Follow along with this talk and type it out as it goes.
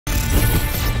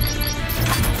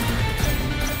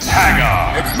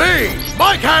It's me,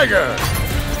 Mike Haggar!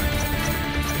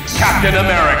 Captain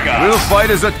America! We'll fight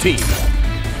as a team.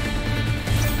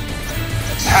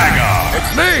 Haggar!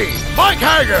 It's me, Mike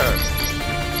Haggar!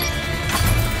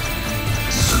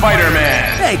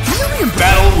 Spiderman! Hey, can you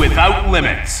Battle without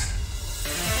limits!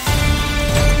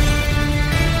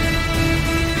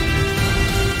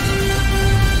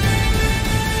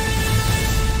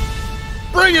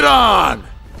 Bring it on!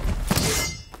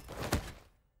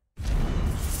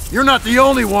 You're not the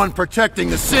only one protecting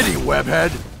the city,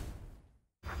 Webhead.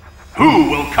 Who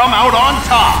will come out on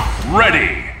top?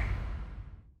 Ready!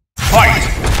 Fight!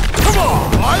 Come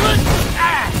on, Violet!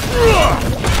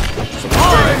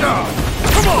 Alright now!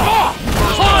 Come on!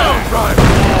 Fire driver!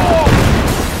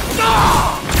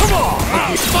 Come on!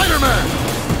 Spiderman!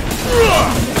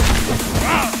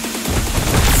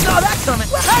 saw that coming?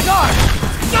 Haggar!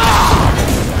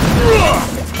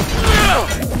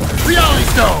 Reality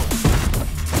Stone!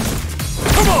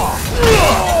 Come on!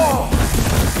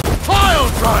 Pile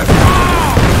driver!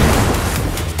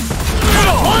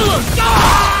 Toilet!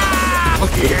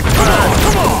 Looky here!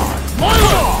 Come on!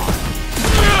 Toilet!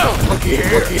 Looky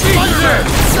here! Spider-Man!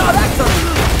 Saw that coming!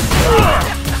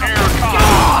 Air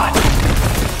combat!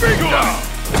 Bingo!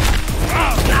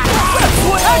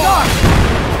 Haggar!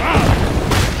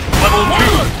 Level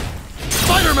 2!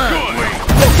 Spider-Man!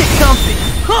 Don't get comfy!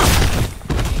 Huh?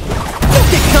 Don't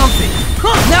get comfy!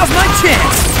 Huh? Now's my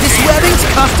chance! This webbing's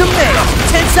custom made!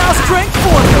 Tensile strength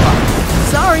formula!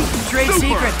 Sorry, trade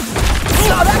secret.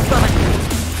 Saw that coming!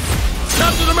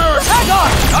 Captain America! Haggar!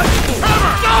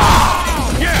 Hammer!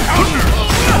 Yeah, counter!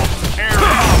 Air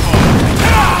combo!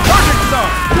 Perfect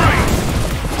zone! Great!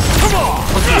 Come on!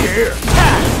 Looky here!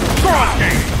 Cross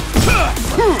game!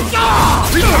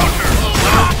 Counter!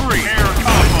 Level 3! Air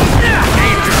combo!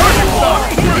 Danger! Perfect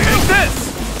zone! Take this!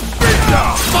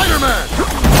 Spider-Man!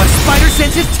 My spider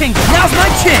senses tingle. Now's my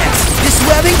chance! This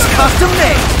webbing's custom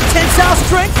made! Tensile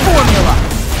strength formula!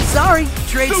 Sorry,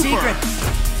 trade secret.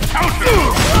 Counter!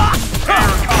 Air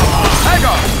combo!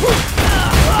 Haggar!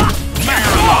 Air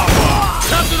combo!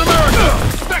 Captain America!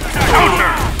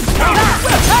 Counter! Counter!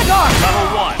 Haggar! Level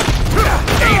 1!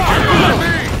 Danger!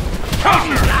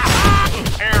 Counter!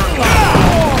 Air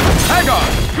combo! Haggar!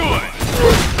 Good!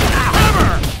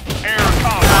 Hammer! Air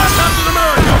combo! Captain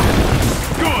America!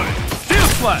 Good! Steel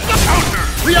Slash! Counter!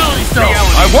 Reality Stone!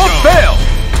 Reality I won't Stone. fail!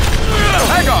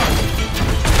 Haggar!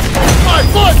 My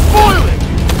blood's boiling!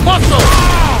 Muscle!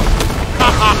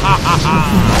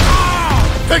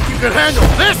 Think you can handle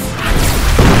this?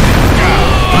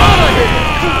 Out of here!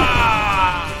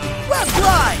 Left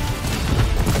line!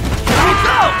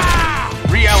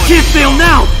 Reality Can't fail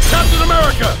now! Captain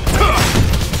America!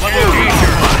 Level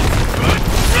danger! Good!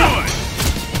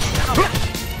 Good!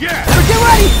 Yeah! So get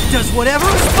ready! Does whatever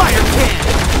a spider can!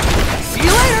 See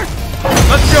you later!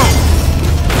 Let's go!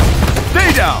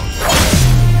 Stay down!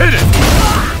 Hit it!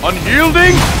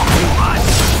 Unyielding!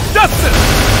 Justice!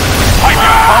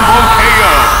 Haggar combo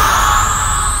KO!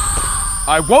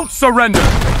 I won't surrender!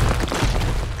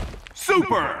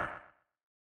 Super!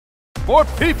 For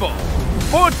people!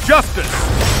 For justice!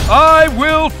 I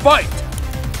will fight!